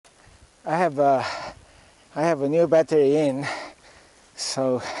I have a new battery in,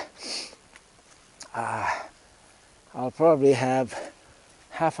 so I'll probably have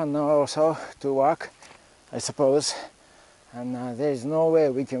half an hour or so to walk, I suppose. And there's no way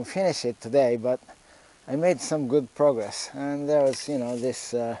we can finish it today, but I made some good progress. And there was,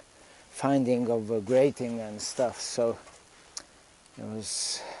 this finding of grating and stuff, so it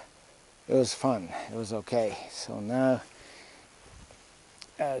was fun. It was okay. So now,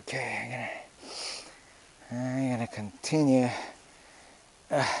 okay, I'm gonna continue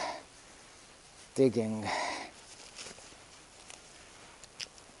digging.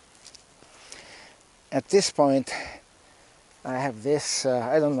 At this point, I have this,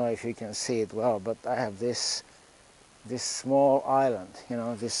 I don't know if you can see it well, but I have this small island,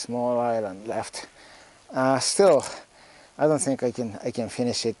 this small island left. Still, I don't think I can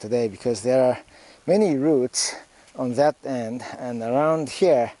finish it today, because there are many roots on that end, and around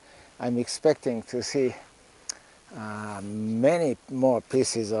here I'm expecting to see many more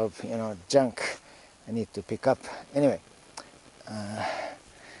pieces of junk I need to pick up. Anyway,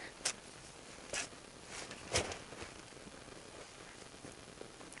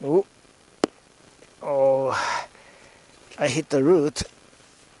 ooh. Oh, I hit the root.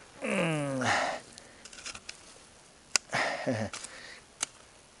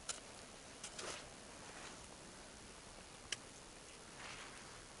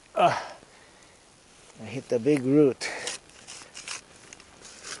 I hit the big root.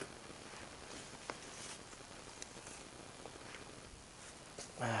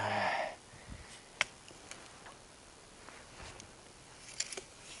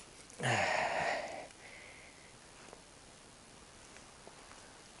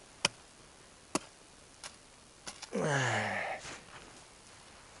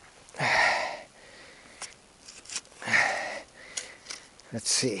 Let's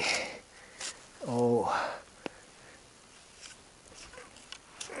see. Oh.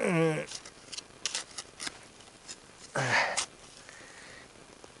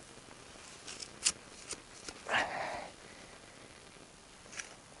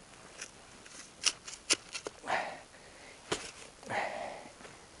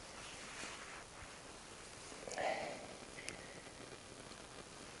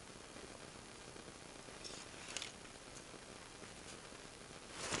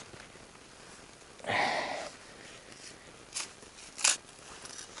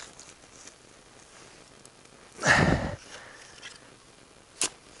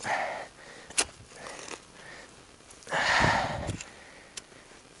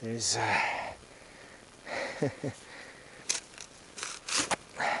 There's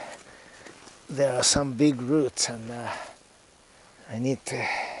there are some big roots, and I need to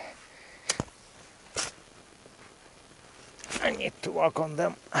work on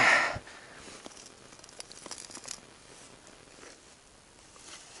them.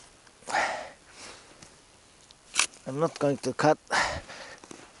 I'm not going to cut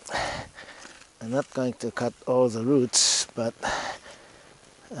all the roots, but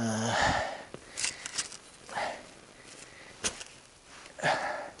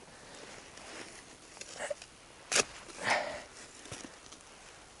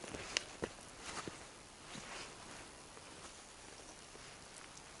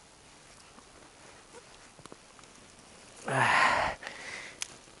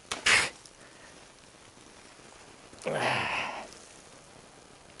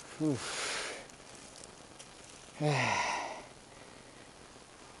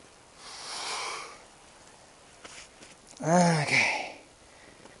okay.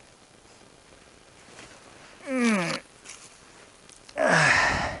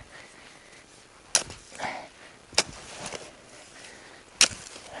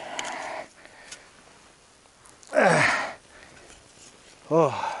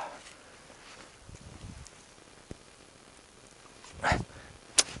 Oh.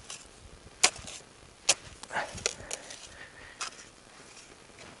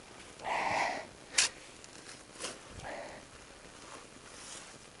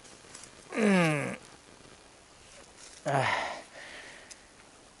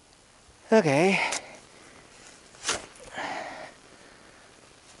 Okay.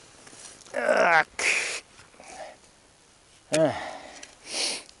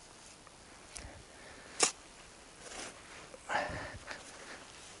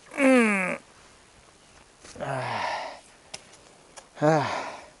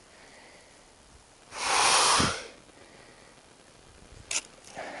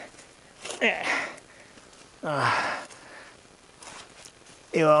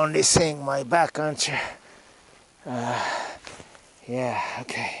 You're only seeing my back, aren't you? Yeah,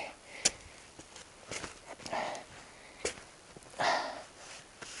 okay.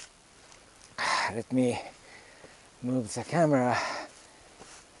 Let me move the camera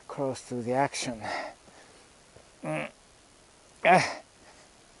close to the action.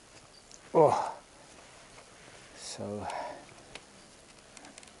 Oh, so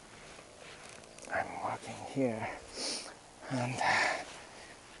I'm walking here, and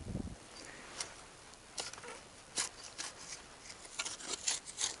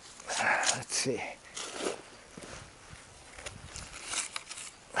let's see.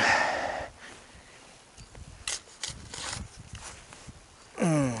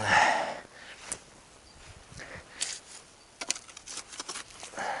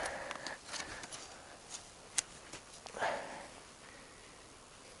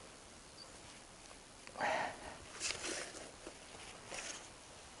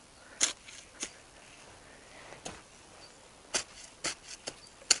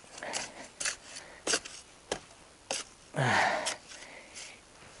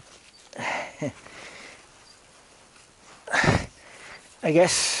 I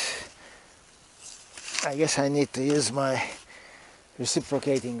guess I need to use my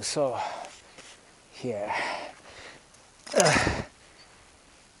reciprocating saw here.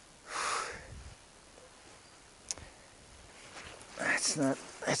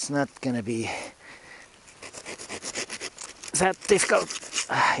 It's not gonna be that difficult.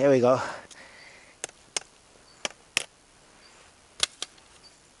 Here we go.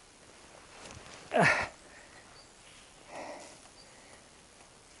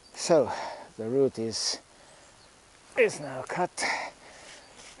 So the root is now cut,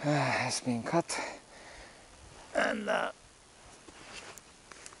 has been cut, and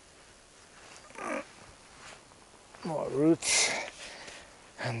more roots,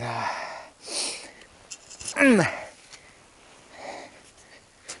 and I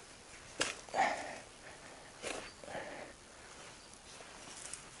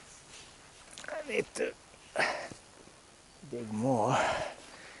need to dig more.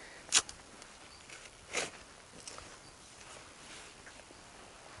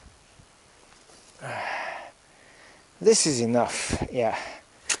 This is enough, yeah.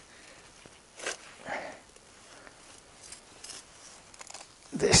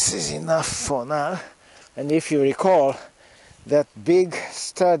 This is enough for now. And if you recall, that big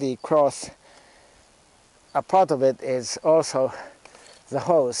sturdy cross, a part of it is also the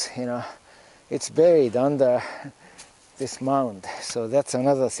hose, you know. It's buried under this mound, so that's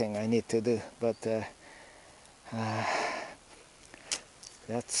another thing I need to do. But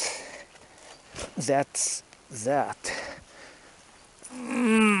that's that.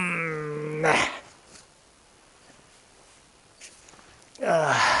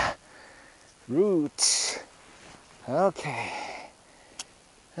 Roots. Okay.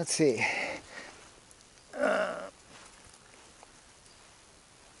 Let's see.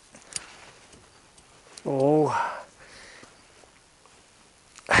 Oh.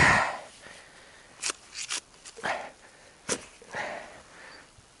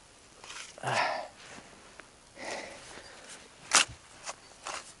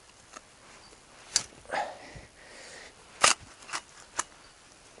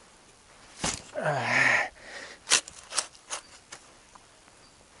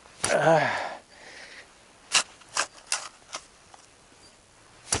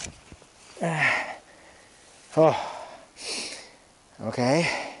 Oh, okay,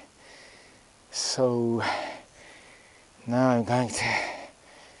 so now I'm going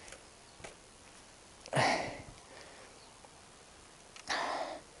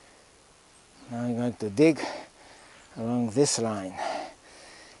to dig along this line.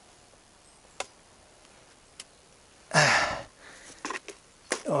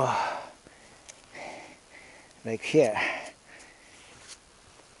 Oh, like here.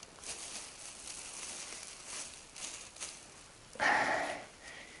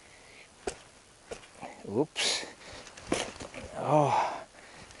 Oops. Oh.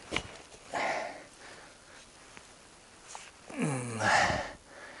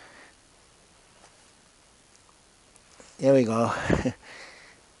 Here we go.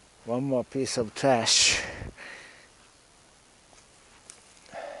 One more piece of trash.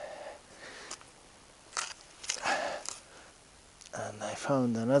 And I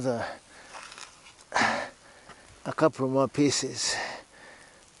found a couple more pieces.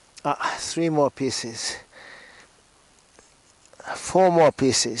 3 more pieces. 4 more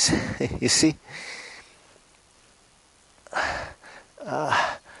pieces. You see?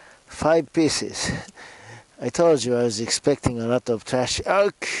 5 pieces. I told you I was expecting a lot of trash.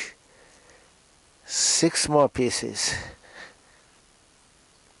 6 more pieces.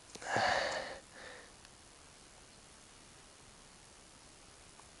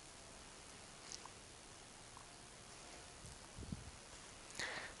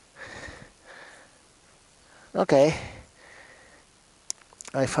 Okay,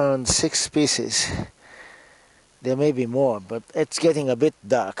 I found 6 pieces. There may be more, but it's getting a bit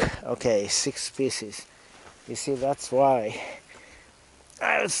dark. Okay, 6 pieces. You see, that's why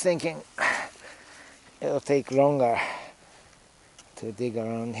I was thinking it'll take longer to dig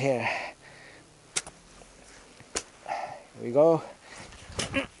around here. Here we go.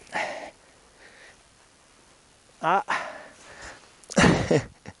 Ah!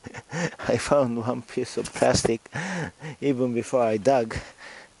 I found one piece of plastic even before I dug.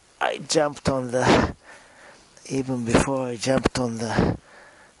 Even before I jumped on the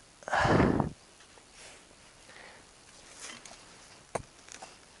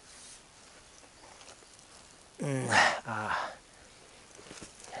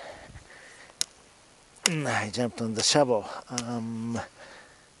I jumped on the shovel.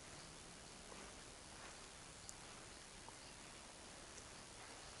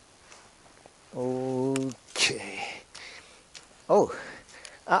 Okay. Oh,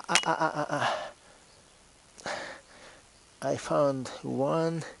 I found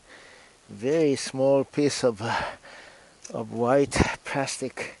one very small piece of white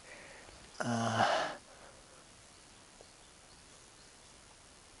plastic.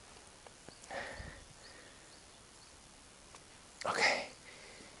 Okay.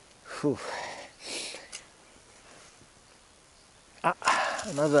 Whew.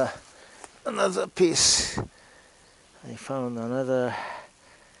 Another piece. I found another.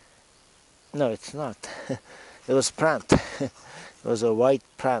 No, it's not. It was plant. It was a white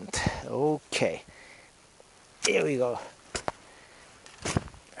plant. Okay. Here we go.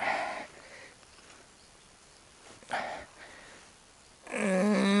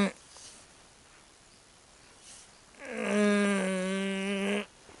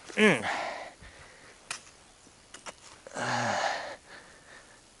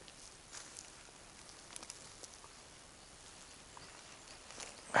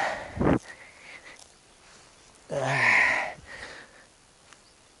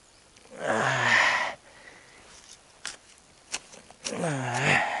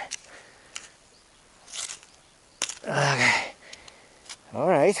 Okay. All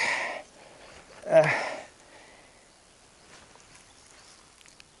right.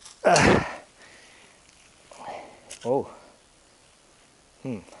 Oh.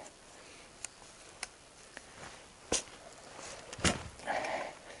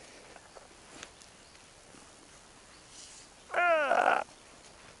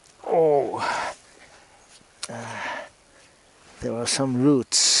 Oh. There were some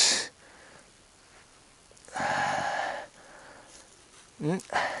roots. There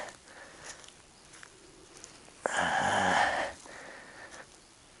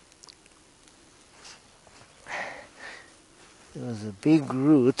was a big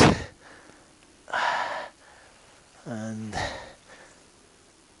root and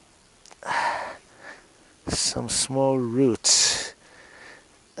some small roots.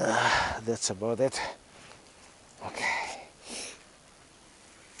 That's about it. Okay.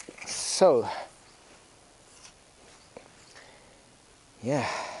 So, yeah,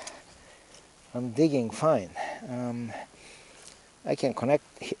 I'm digging fine. I can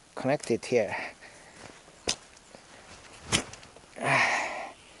connect it here.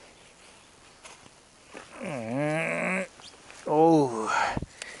 Oh.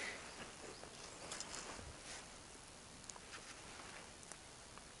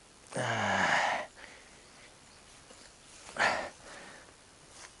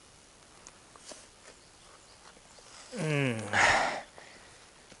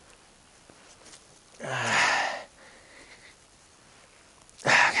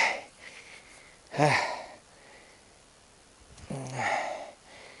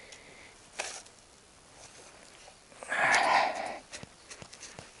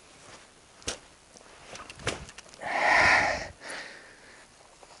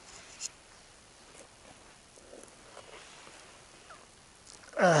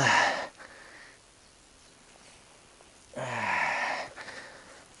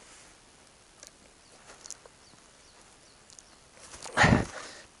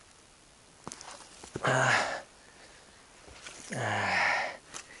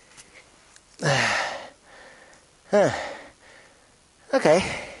 Okay.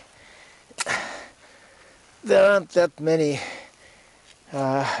 There aren't that many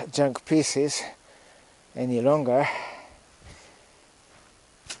junk pieces any longer.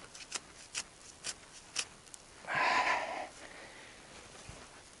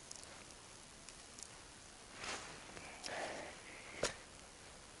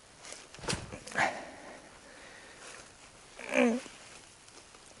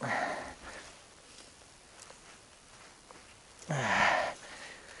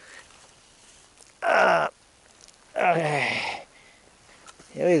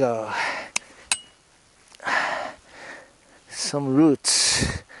 There you go. Some roots.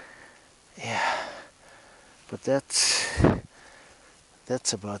 Yeah. But that's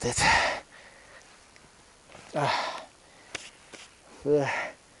about it.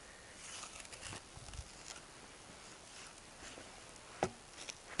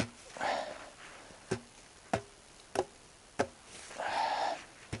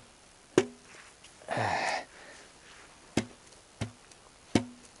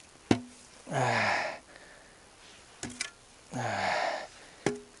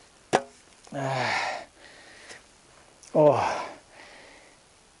 Oh,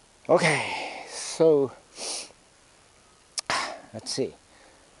 okay, so let's see.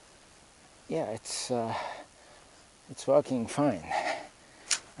 Yeah, it's working fine,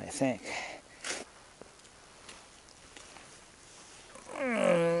 I think.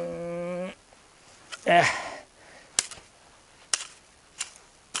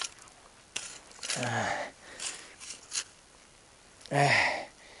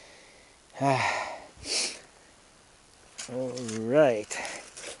 All right.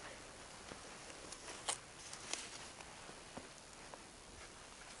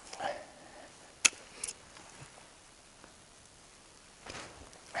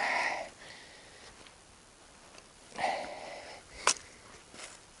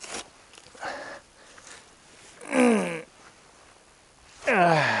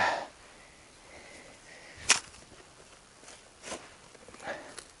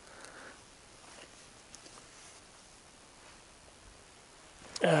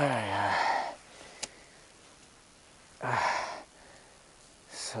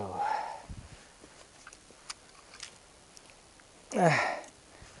 So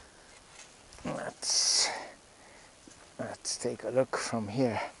let's take a look from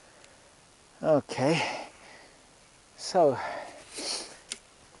here. Okay, so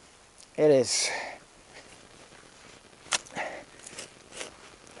it is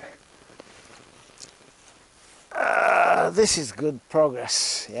this is good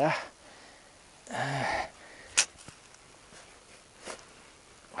progress, yeah.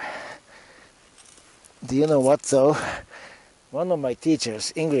 Do you know what though? One of my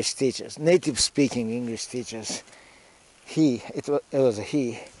teachers, English teachers, native speaking English teachers, it was a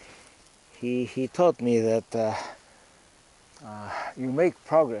he taught me that you make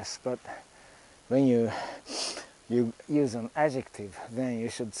progress, but when you use an adjective, then you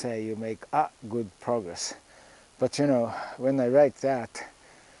should say you make a good progress. But you know, when I write that,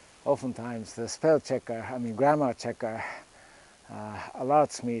 oftentimes the grammar checker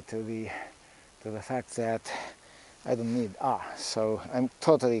alerts me to the fact that I don't need so I'm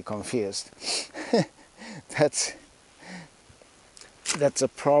totally confused. That's a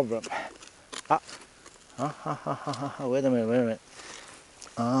problem. Wait a minute.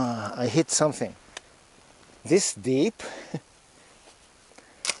 I hit something. This deep?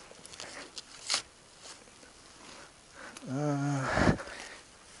 I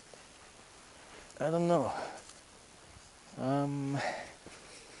don't know.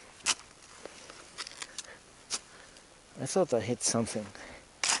 I thought I hit something.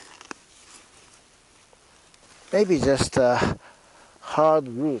 Maybe just a hard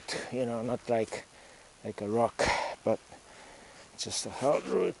root, you know, not like a rock, but just a hard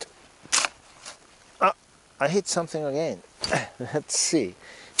root. I hit something again. Let's see.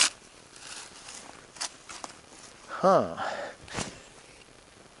 Huh.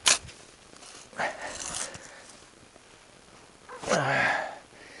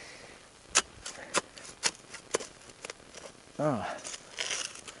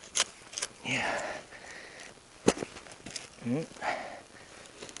 Yeah.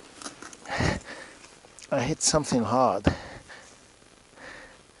 I hit something hard.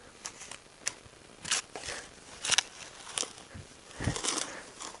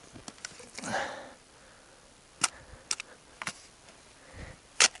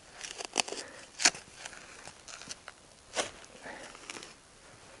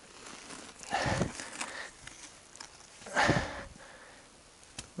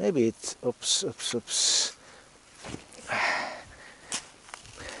 Maybe it's oops.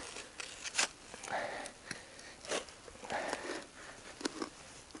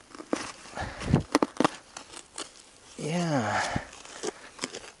 Yeah.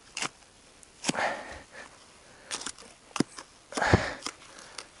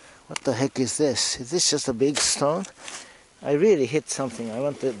 What the heck is this? Is this just a big stone? I really hit something. I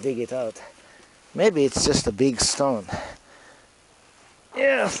want to dig it out. Maybe it's just a big stone.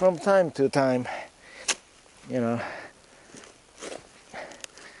 Yeah, from time to time, you know.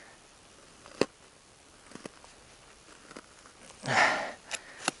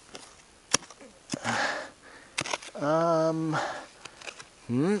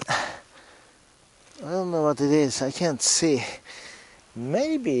 what it is. I can't see.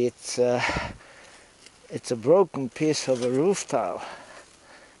 Maybe it's a broken piece of a roof tile.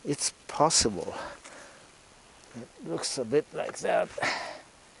 It's possible. It looks a bit like that.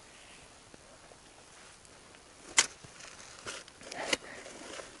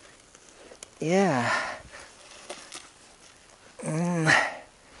 Yeah.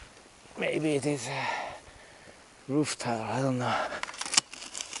 Maybe it is a roof tile, I don't know.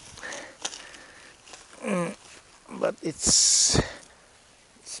 But it's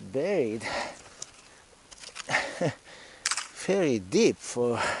buried very deep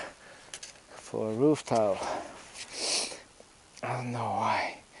for a roof tile. I don't know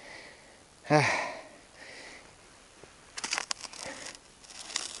why.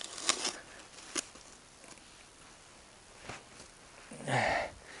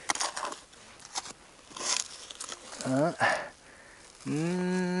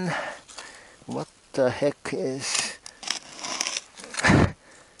 What the heck is...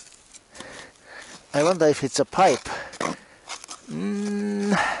 I wonder if it's a pipe.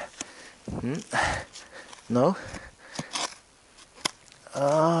 No?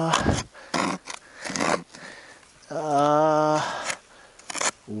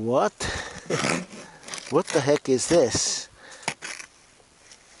 What? What the heck is this?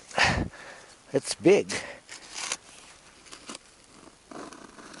 It's big.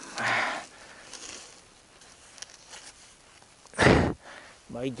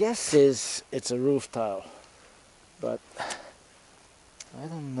 My guess is it's a roof tile, but I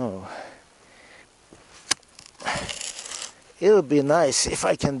don't know. It'll be nice if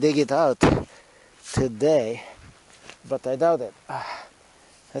I can dig it out today, but I doubt it.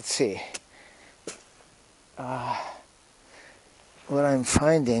 Let's see. What I'm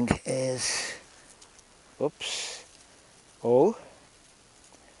finding is, oops, oh,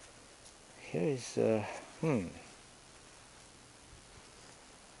 here is, I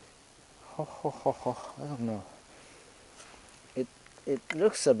don't know. It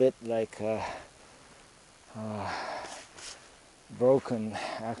looks a bit like broken,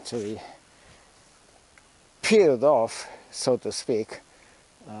 actually peeled off, so to speak.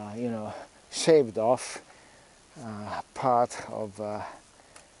 You know, shaved off part of a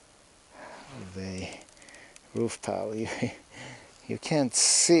roof tile. You can't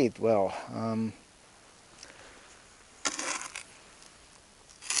see it well.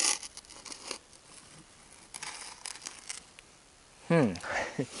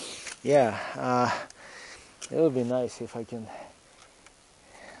 Yeah, it would be nice if I can.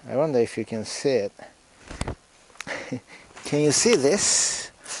 I wonder if you can see it. Can you see this?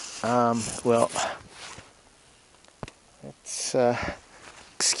 Well, let's,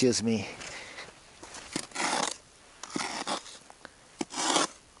 excuse me.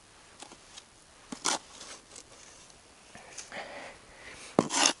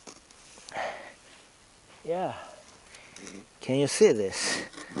 Yeah, can you see this?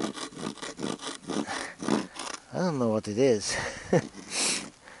 I don't know what it is.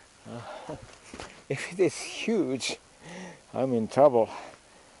 If it is huge, I'm in trouble.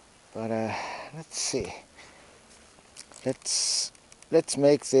 But let's see. Let's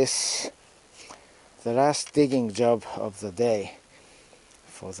make this the last digging job of the day.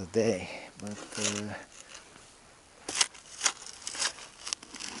 For the day. But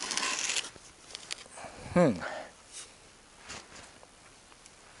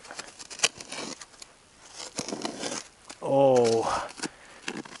oh.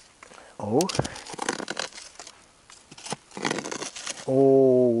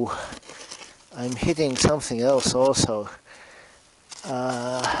 Oh, I'm hitting something else also.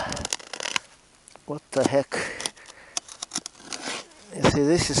 What the heck? You see,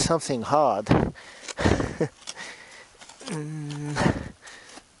 this is something hard.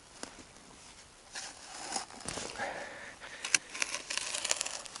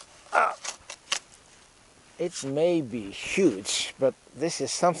 It may be huge, but this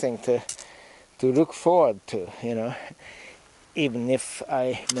is something to look forward to, you know. Even if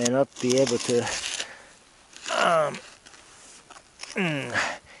I may not be able to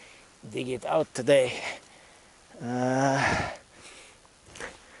dig it out today.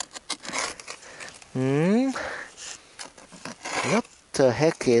 What the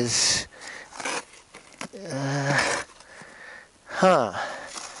heck is...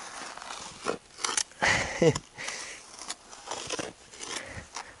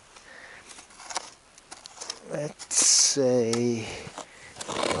 Let's say...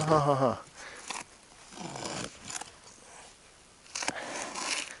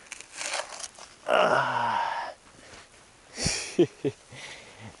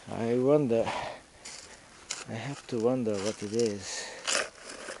 I wonder I have to wonder what it is.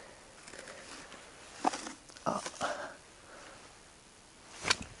 Oh.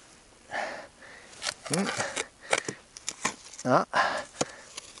 Ah.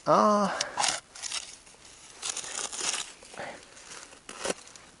 Ah.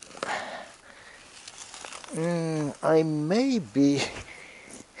 I may be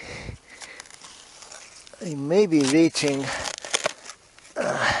reaching.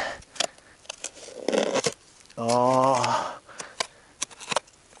 Oh,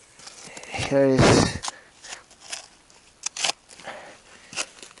 here is.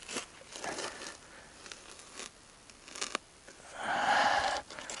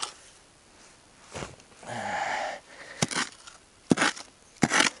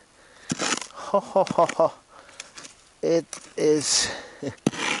 Ho ho ho ho! It is.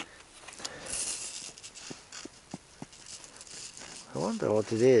 I wonder what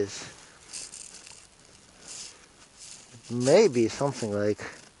it is. Maybe something like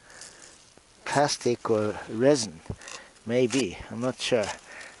plastic or resin. Maybe, I'm not sure.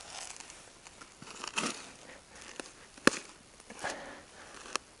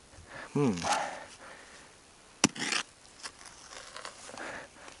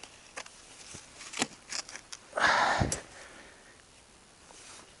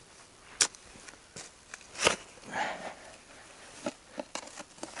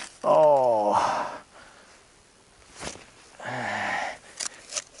 Oh.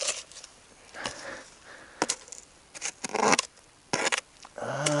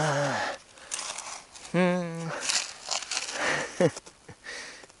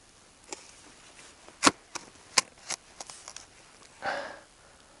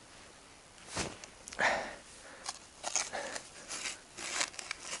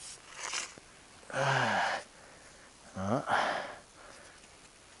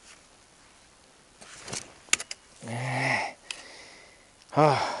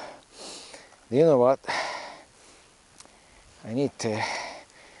 You know what? I need to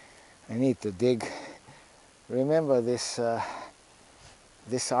dig. Remember this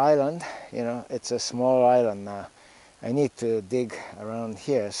this island? You know, it's a small island now. I need to dig around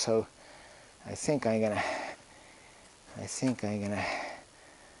here, so I think I'm gonna.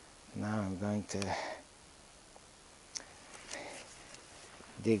 Now I'm going to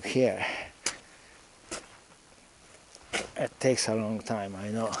dig here. It takes a long time, I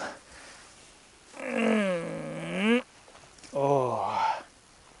know. Oh.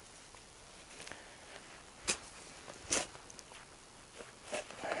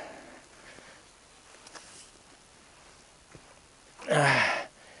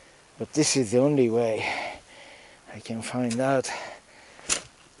 But this is the only way I can find out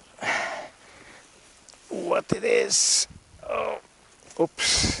what it is. Oh,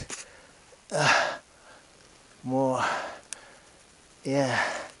 oops. More, yeah,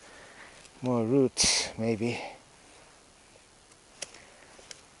 more roots maybe.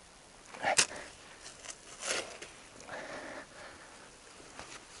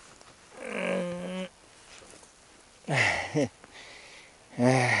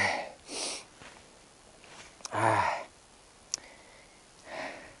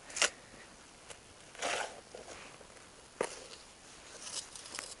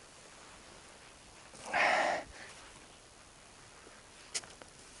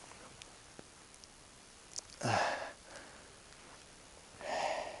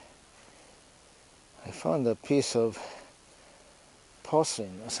 I found a piece of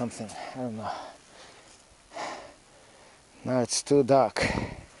porcelain or something. I don't know. Now it's too dark,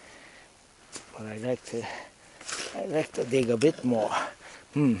 but I like to dig a bit more.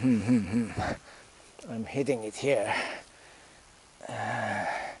 I'm hitting it here.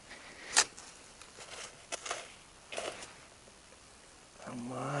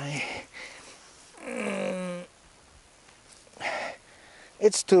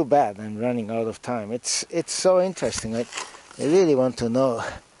 It's too bad I'm running out of time. It's so interesting. I really want to know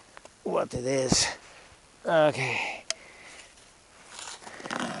what it is. Okay.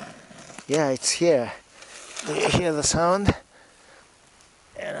 Yeah, it's here. Do you hear the sound?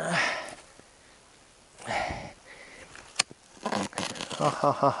 And,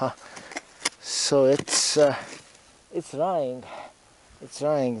 so it's lying. It's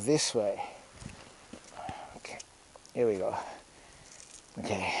lying this way. Okay, here we go.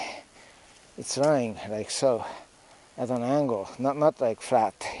 Okay, it's lying like so, at an angle, not like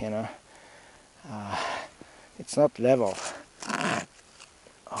flat, you know. It's not level.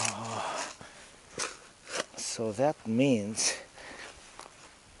 Oh. So that means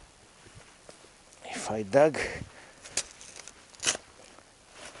if I dug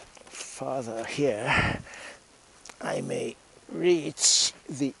farther here, I may reach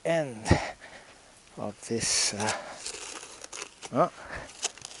the end of this. Oh,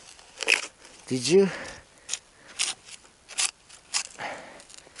 did you?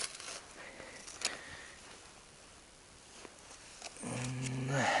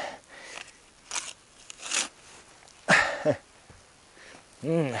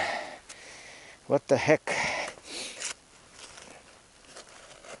 What the heck?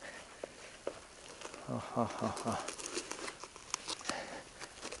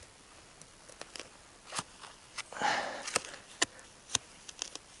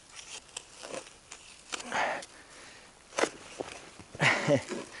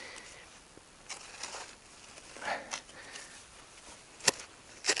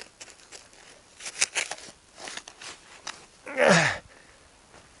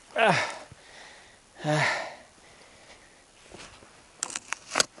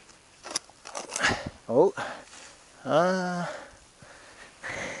 Oh,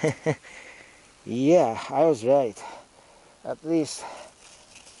 yeah, I was right. At least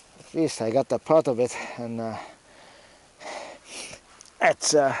I got a part of it, and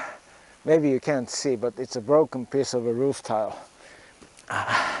it's maybe you can't see, but it's a broken piece of a roof tile.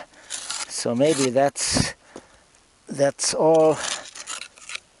 So maybe that's all.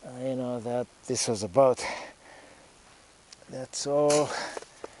 You know, that this was about. That's all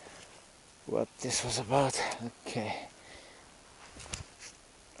what this was about. Okay.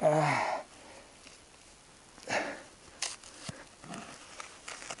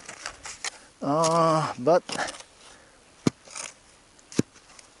 But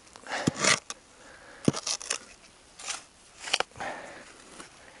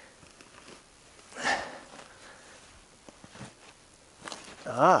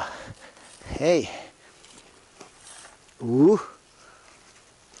hey, ooh,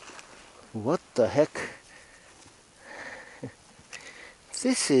 what the heck?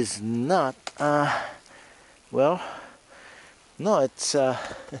 This is not, well, no, it's,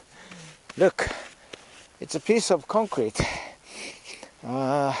 look, it's a piece of concrete.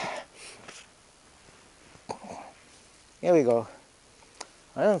 Here we go.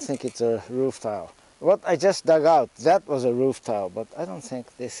 I don't think it's a roof tile. What I just dug out, that was a roof tile, but I don't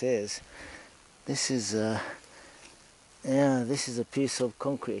think this is. This is, yeah, this is a piece of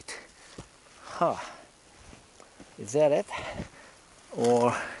concrete. Huh. Is that it?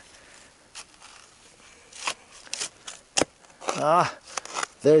 Or,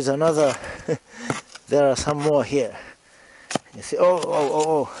 there's another, there are some more here. You see,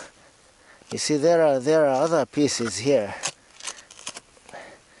 oh. You see, there are other pieces here.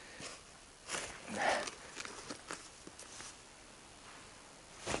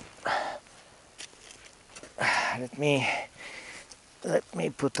 Let me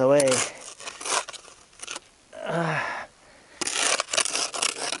put away.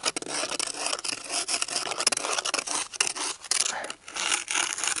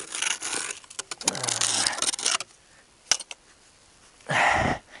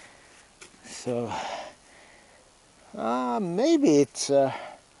 So maybe it's a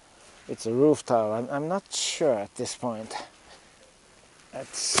roof tile. I'm not sure at this point.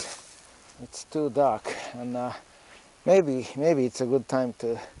 It's too dark, and maybe it's a good time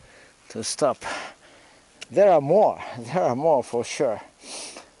to stop. There are more for sure,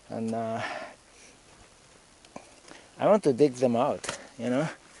 and I want to dig them out, you know.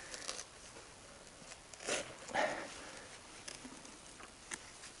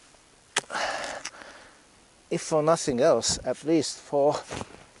 If for nothing else, at least for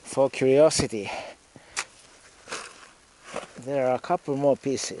curiosity. There are a couple more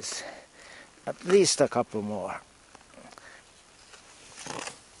pieces, at least a couple more.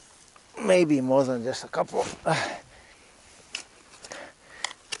 Maybe more than just a couple.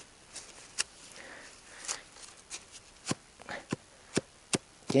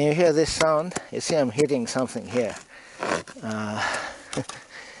 Can you hear this sound? You see I'm hitting something here.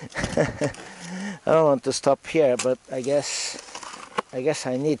 I don't want to stop here, but I guess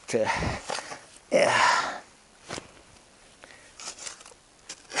I need to. Yeah.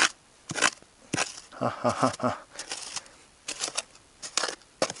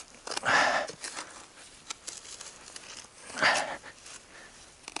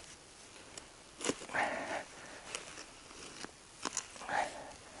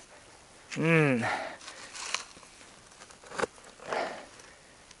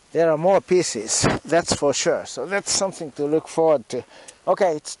 There are more pieces, that's for sure. So that's something to look forward to.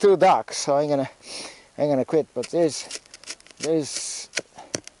 Okay, it's too dark, so I'm gonna quit. But there's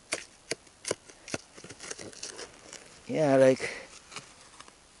yeah, like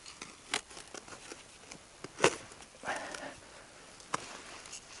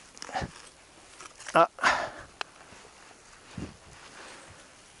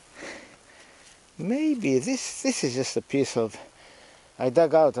maybe this is just a piece of, I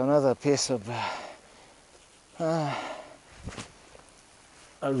dug out another piece of a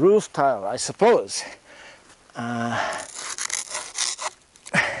roof tile, I suppose.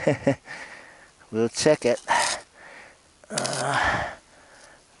 We'll check it.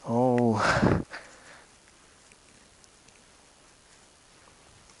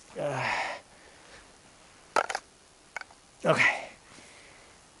 Okay.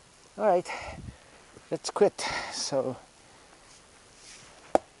 All right. Let's quit. So.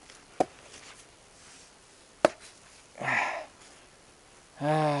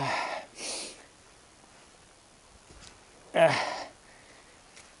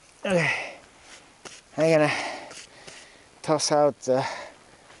 Okay. I'm gonna toss out the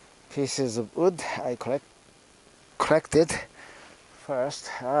pieces of wood I collected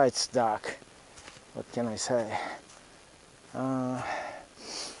first. It's dark. What can I say?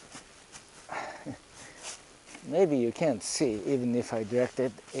 Maybe you can't see even if I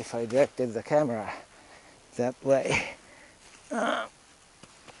directed the camera that way.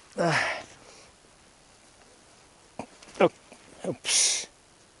 Oops.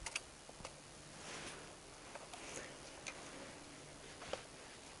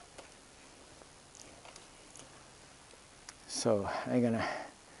 So I'm gonna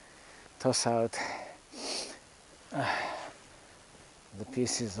toss out the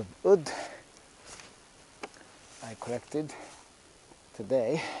pieces of wood I collected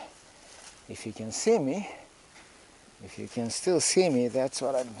today. If you can see me, if you can still see me, that's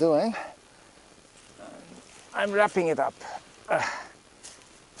what I'm doing. I'm wrapping it up.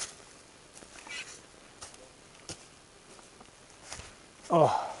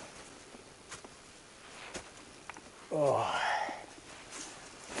 Oh.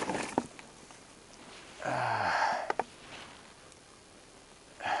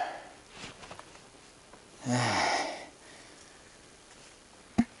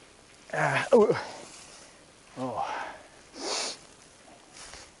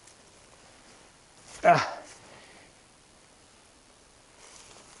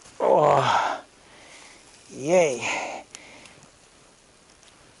 Yay.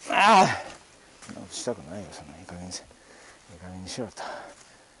 したくないよ、そんないい加減にしろと。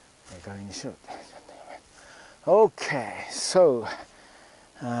いい加減にしろって。Okay, so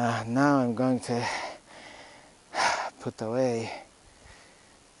now I'm going to put away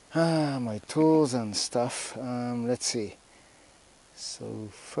my tools and stuff. Let's see. So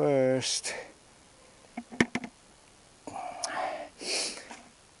first,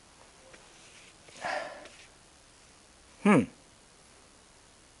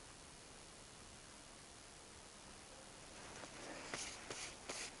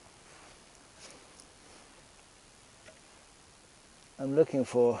 I'm looking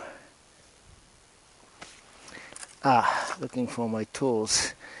for my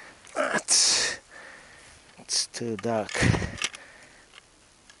tools. It's too dark.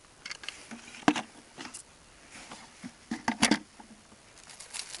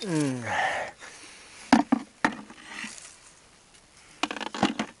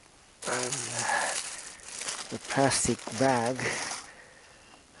 The plastic bag,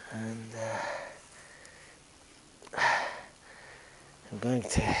 and I'm going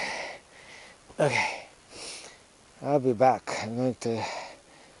to, okay, I'll be back. I'm going to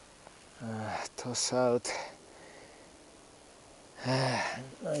toss out, I'm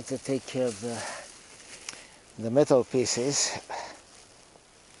going to take care of the metal pieces,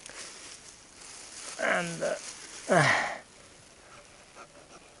 and the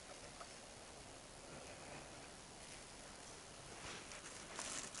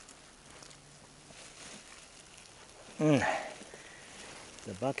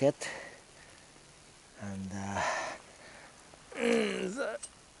bucket, and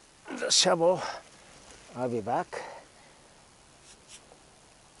the shovel. I'll be back.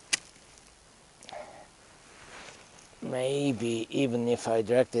 Maybe even if I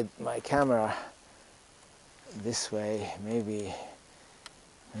directed my camera this way, maybe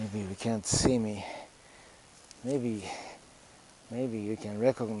we can't see me. Maybe you can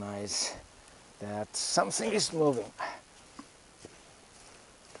recognize that something is moving.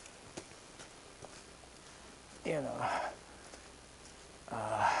 You know,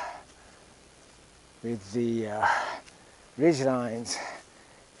 with the ridge lines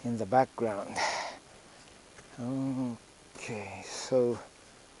in the background. Okay, so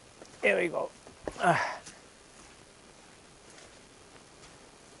here we go.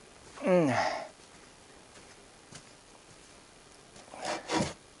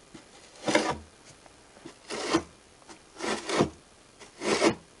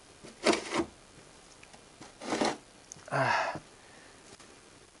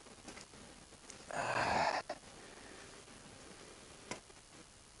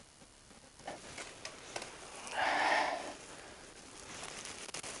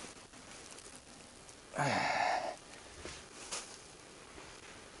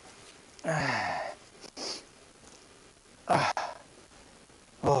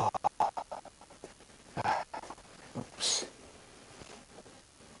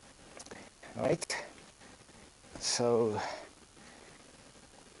 So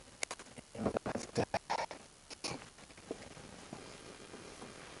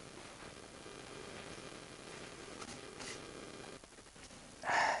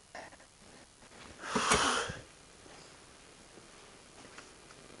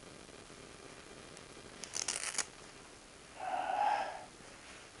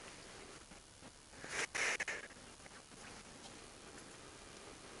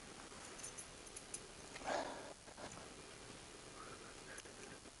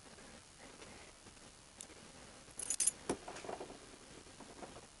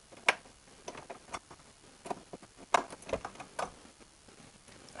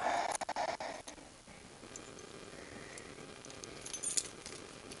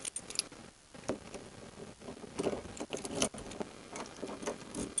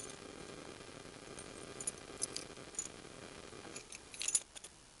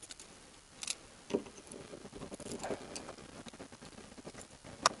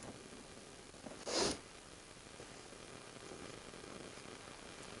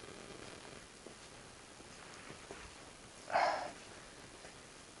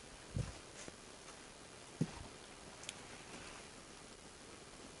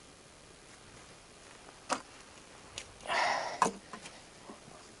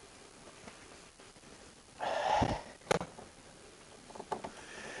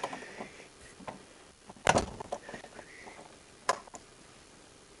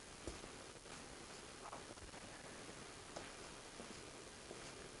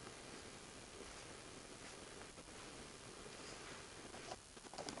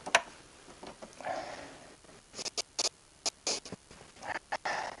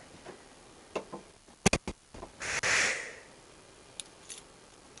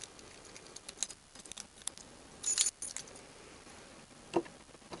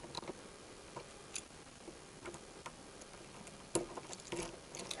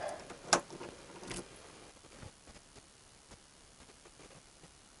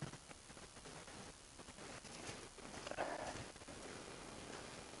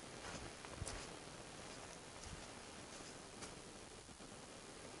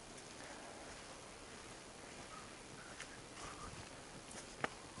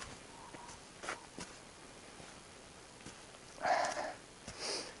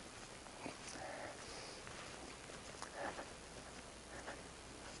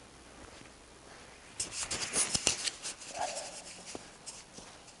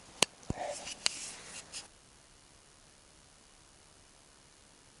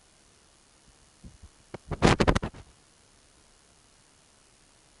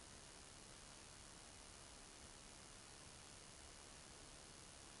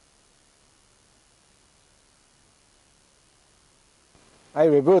I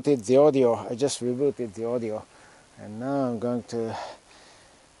rebooted the audio. I just rebooted the audio, and now I'm going to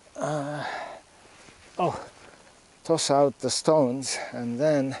toss out the stones, and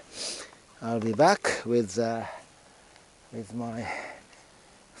then I'll be back with my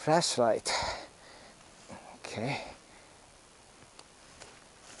flashlight. Okay.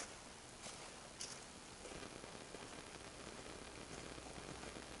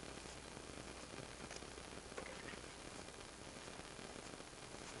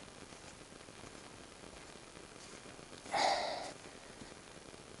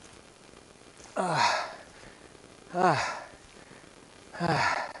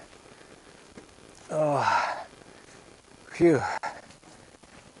 Phew.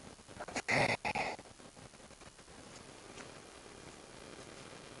 Okay.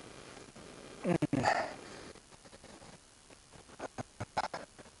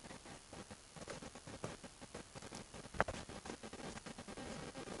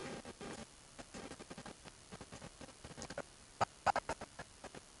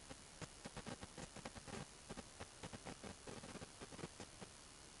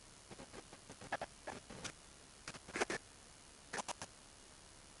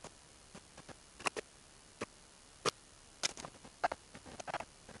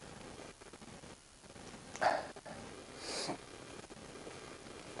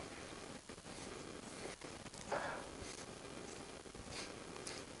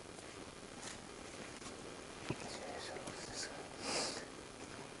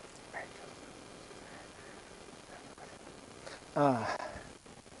 Ah.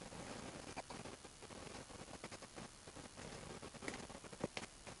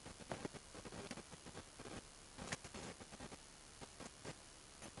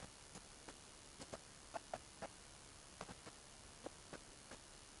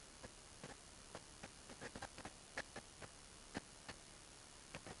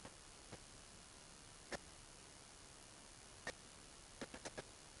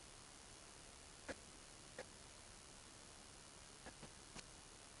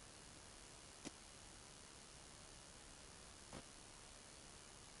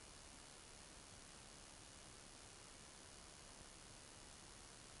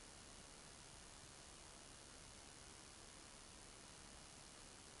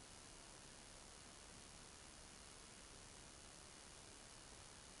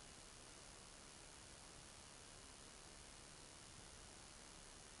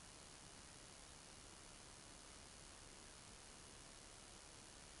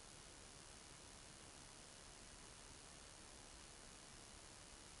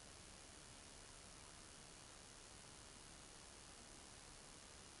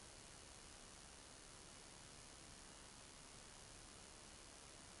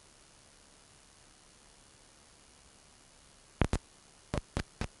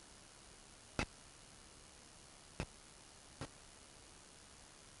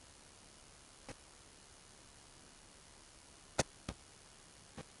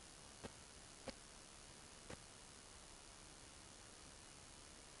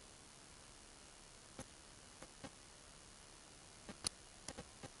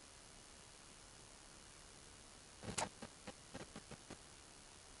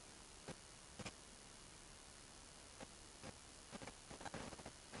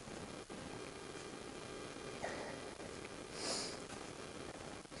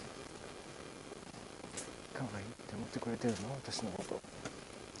 ってくれてるの私のこと。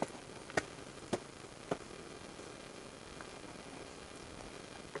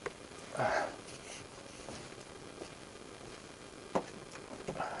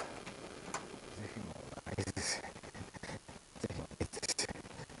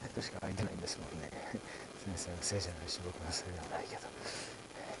しか空いてないんですもんね。先生のせいじゃないし僕のせいじゃないけど、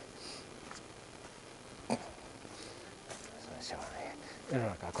それはしょうがない。世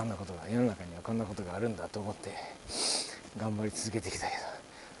の中にはこんなことがあるんだと思って頑張り続けてきたけ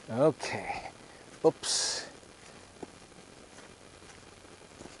ど。 OK。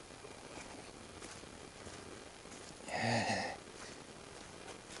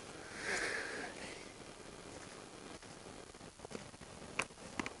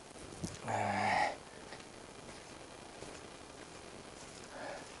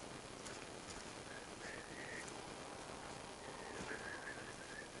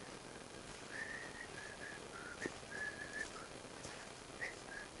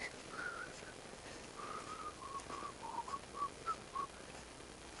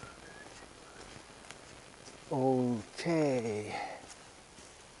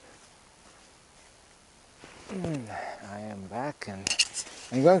 I am back and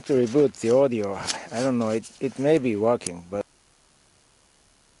I'm going to reboot the audio. I don't know, it may be working, but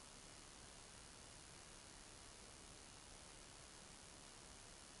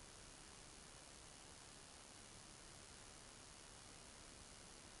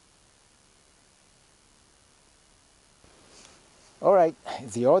all right,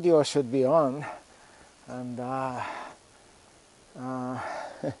 the audio should be on, and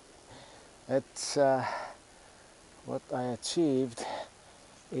it's what I achieved.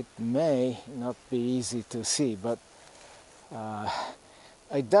 It may not be easy to see, but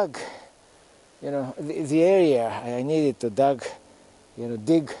I dug, the area I needed to dig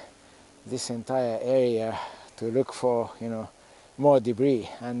this entire area to look for, more debris,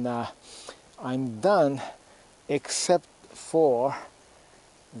 and I'm done except for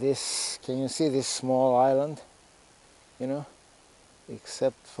this. Can you see this small island?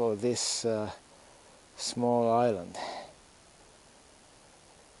 Except for this small island.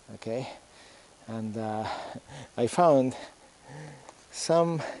 Okay, and I found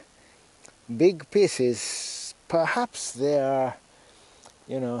some big pieces. Perhaps they are,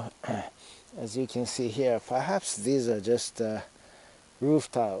 as you can see here, perhaps these are just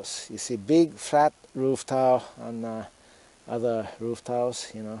roof tiles. You see big flat roof tile and other roof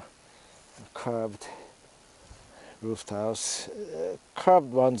tiles, curved roof tiles.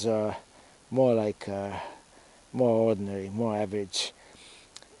 Curved ones are more like more ordinary, more average.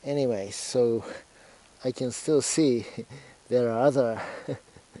 Anyway, so I can still see there are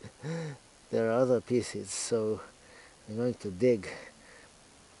other pieces, so I'm going to dig.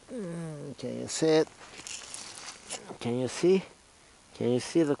 Can you see it? Can you see? Can you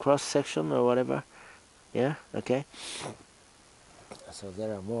see the cross section or whatever? Yeah? Okay. So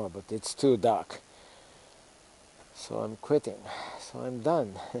there are more, but it's too dark. So I'm quitting. So I'm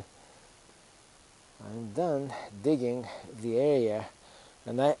done. I'm done digging the area,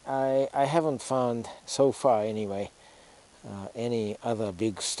 and I haven't found, so far anyway, any other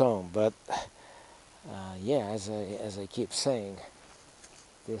big stone, but yeah, as I keep saying,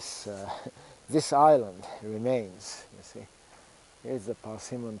 this this island remains. You see, here's the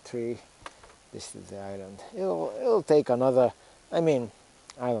persimmon tree. This is the island. It'll take another. I mean,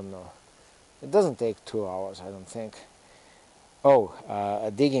 I don't know. It doesn't take 2 hours, I don't think. Oh,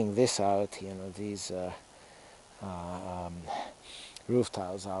 digging this out, these roof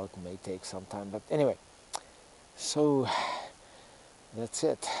tiles out may take some time. But anyway, so that's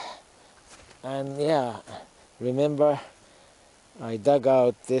it. And yeah, remember I dug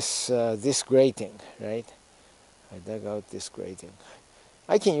out this this grating, right? I dug out this grating.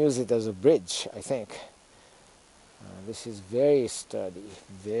 I can use it as a bridge, I think. This is very sturdy,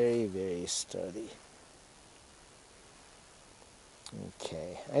 very, very sturdy.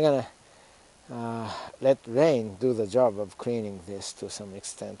 Okay, I'm gonna let rain do the job of cleaning this to some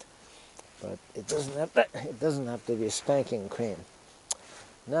extent, but it doesn't have to be spanking clean.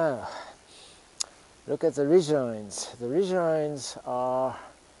 Now, look at the ridgelines. The ridgelines are,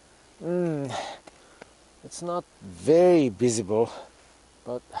 it's not very visible,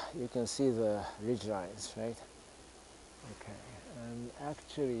 but you can see the ridgelines, right? Okay, and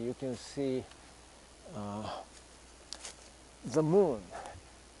actually you can see the moon.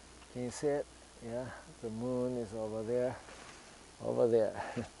 Can you see it? Yeah, the moon is over there, over there.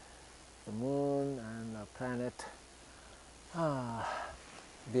 The moon and the planet.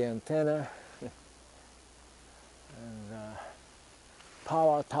 The antenna and the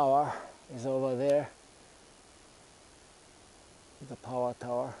power tower is over there. the power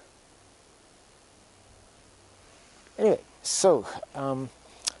tower. Anyway, so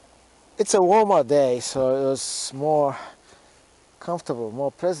it's a warmer day, so it was more comfortable,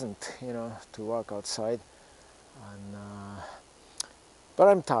 more pleasant, you know, to walk outside. And but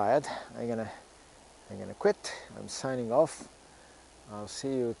I'm tired. I'm gonna quit. I'm signing off. I'll see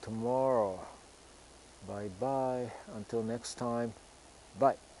you tomorrow. Bye bye. Until next time.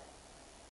 Bye.